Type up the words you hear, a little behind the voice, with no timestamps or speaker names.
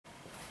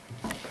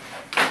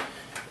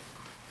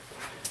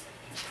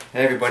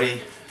Hey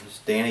everybody, this is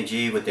Danny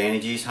G with Danny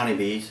G's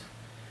Honeybees.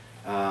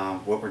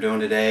 What we're doing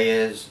today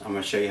is I'm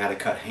going to show you how to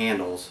cut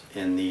handles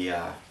in the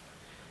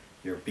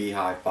your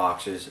beehive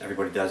boxes.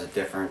 Everybody does it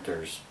different.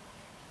 There's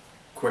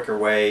quicker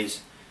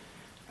ways.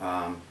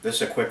 This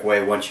is a quick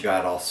way once you got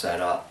it all set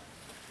up.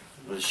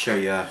 I'll just show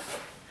you.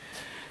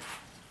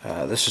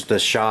 This is the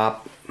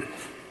shop.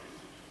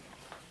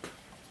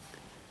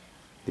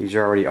 These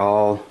are already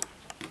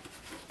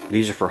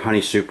these are for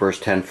Honey Supers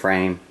 10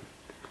 frame.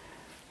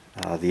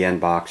 The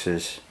end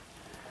boxes.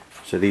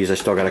 So these I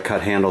still got to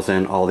cut handles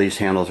in. All these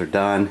handles are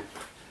done.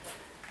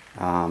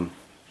 I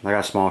got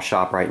a small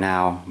shop right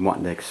now. I'm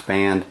wanting to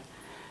expand.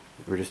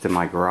 We're just in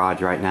my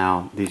garage right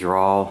now. These are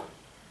all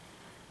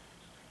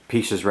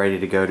pieces ready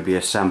to go to be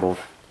assembled.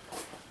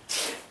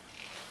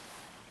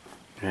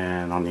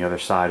 And on the other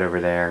side over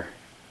there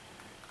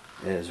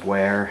is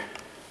where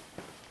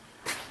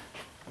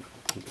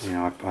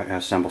I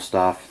assemble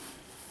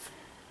stuff.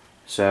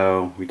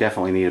 So we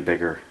definitely need a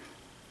bigger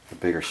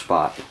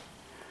spot.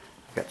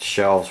 Got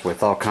shelves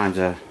with all kinds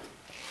of,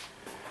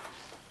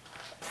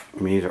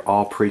 these are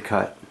all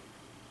pre-cut,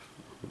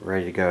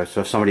 ready to go.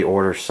 So if somebody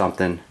orders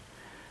something,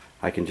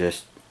 I can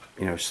just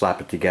slap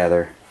it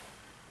together.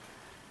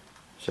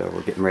 So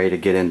we're getting ready to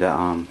get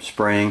into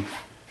spring.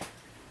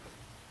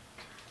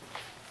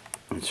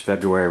 It's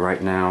February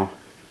right now.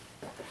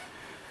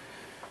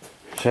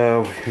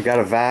 So we got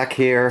a vac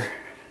here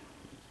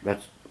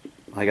that's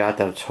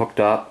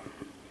hooked up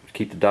to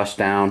keep the dust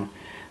down.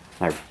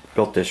 I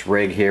built this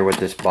rig here with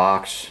this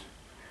box.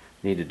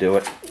 Need to do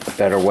it a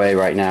better way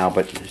right now,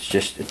 but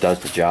it does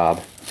the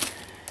job.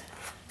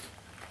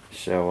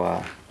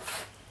 So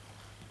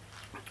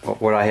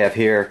what I have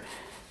here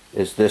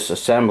is this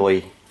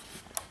assembly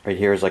right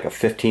here is like a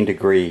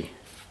 15-degree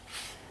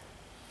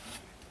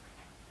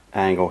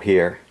angle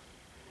here,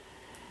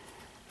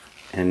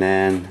 and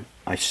then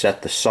I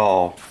set the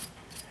saw.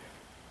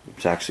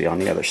 It's actually on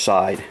the other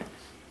side.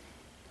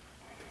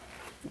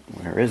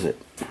 Where is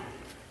it?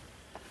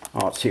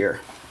 Oh, it's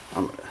here.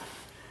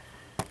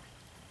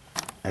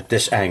 At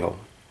this angle,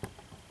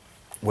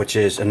 which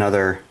is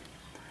another,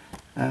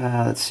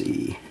 let's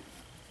see,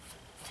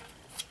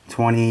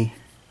 25,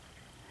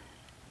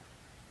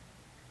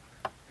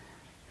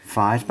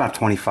 it's about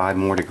 25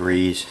 more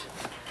degrees.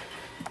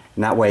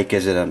 And that way it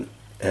gives it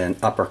an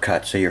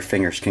uppercut so your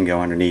fingers can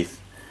go underneath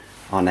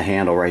on the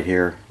handle right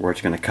here where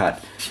it's going to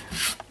cut.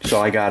 So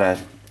I got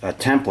a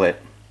template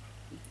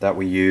that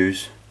we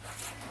use.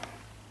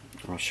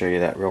 I'll show you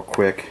that real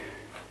quick.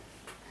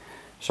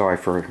 Sorry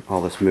for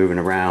all this moving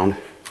around.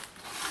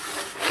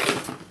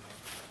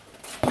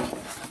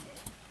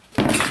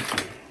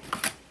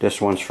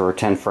 This one's for a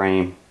 10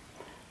 frame.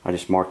 I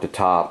just marked the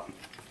top.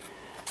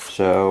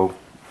 So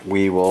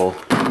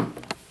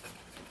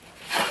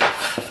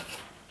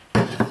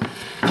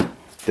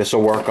this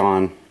will work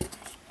on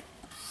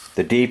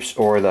the deeps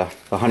or the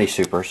Honey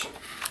Supers.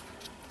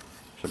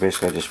 So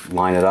basically I just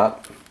line it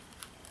up,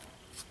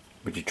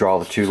 but you draw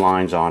the two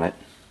lines on it,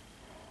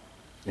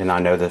 and I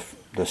know the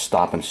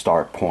stop and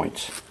start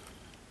points.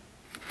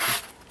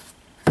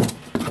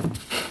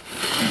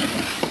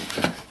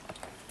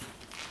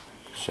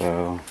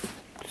 So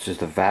this is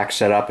the vac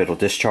set up. It'll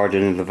discharge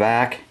it into the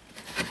vac.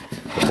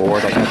 The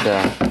board,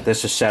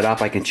 this is set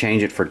up. I can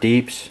change it for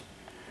deeps,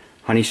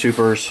 Honey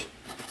Supers.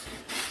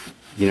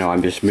 I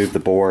just move the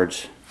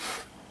boards.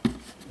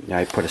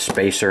 I put a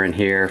spacer in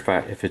here if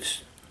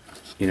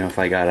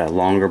I got a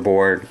longer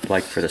board,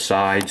 like for the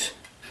sides.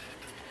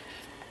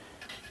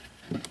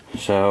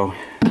 So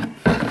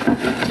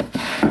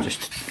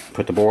just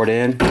put the board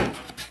in. The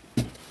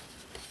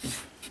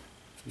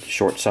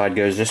short side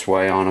goes this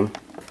way on them.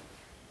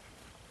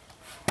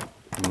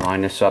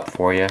 Line this up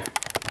for you.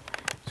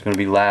 It's going to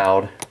be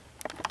loud.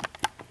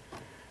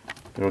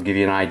 It'll give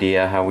you an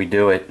idea how we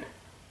do it.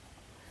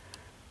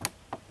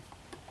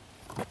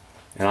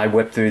 And I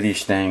whip through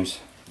these things.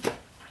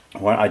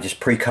 I just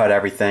pre-cut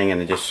everything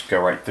and then just go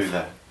right through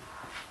the.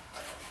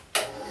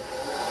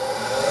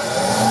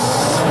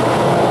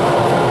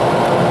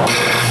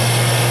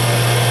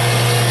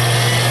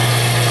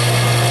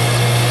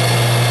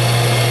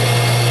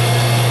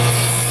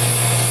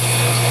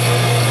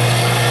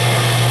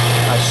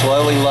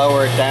 Slowly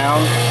lower it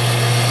down.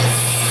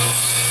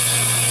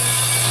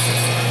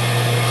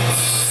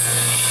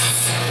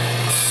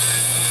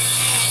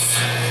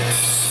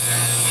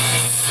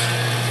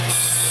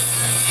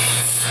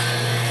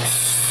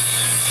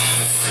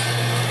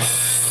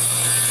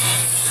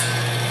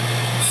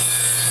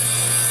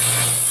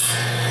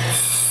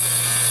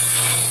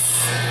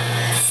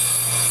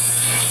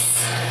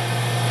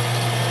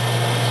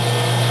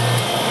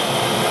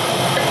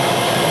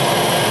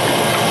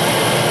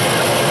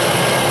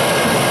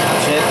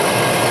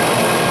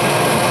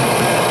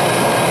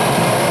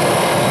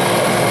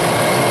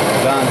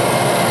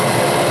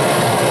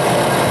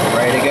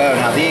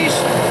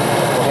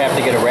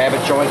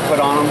 Joint put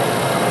on them.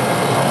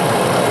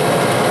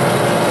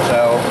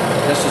 So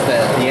this is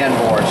the end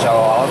board. So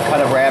I'll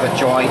cut a rabbet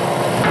joint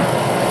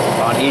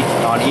on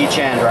each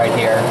end right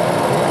here,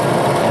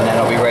 and then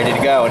it'll be ready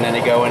to go. And then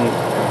they go in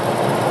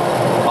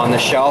on the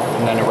shelf,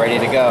 and then they're ready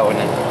to go. And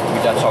then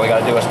that's all we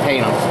got to do is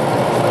paint them.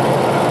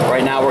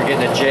 Right now we're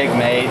getting a jig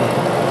made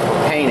for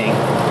painting,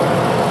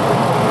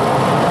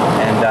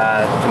 and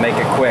to make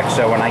it quick.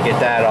 So when I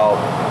get that,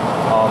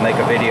 I'll make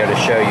a video to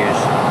show you.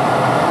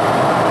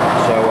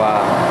 So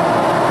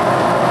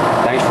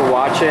thanks for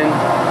watching.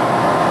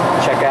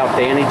 Check out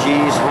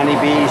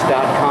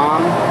DannyG'sHoneybees.com,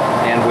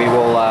 and we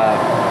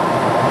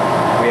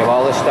have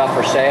all this stuff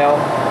for sale.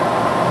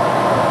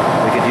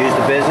 We could use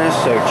the business,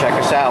 so check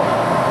us out.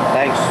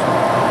 Thanks.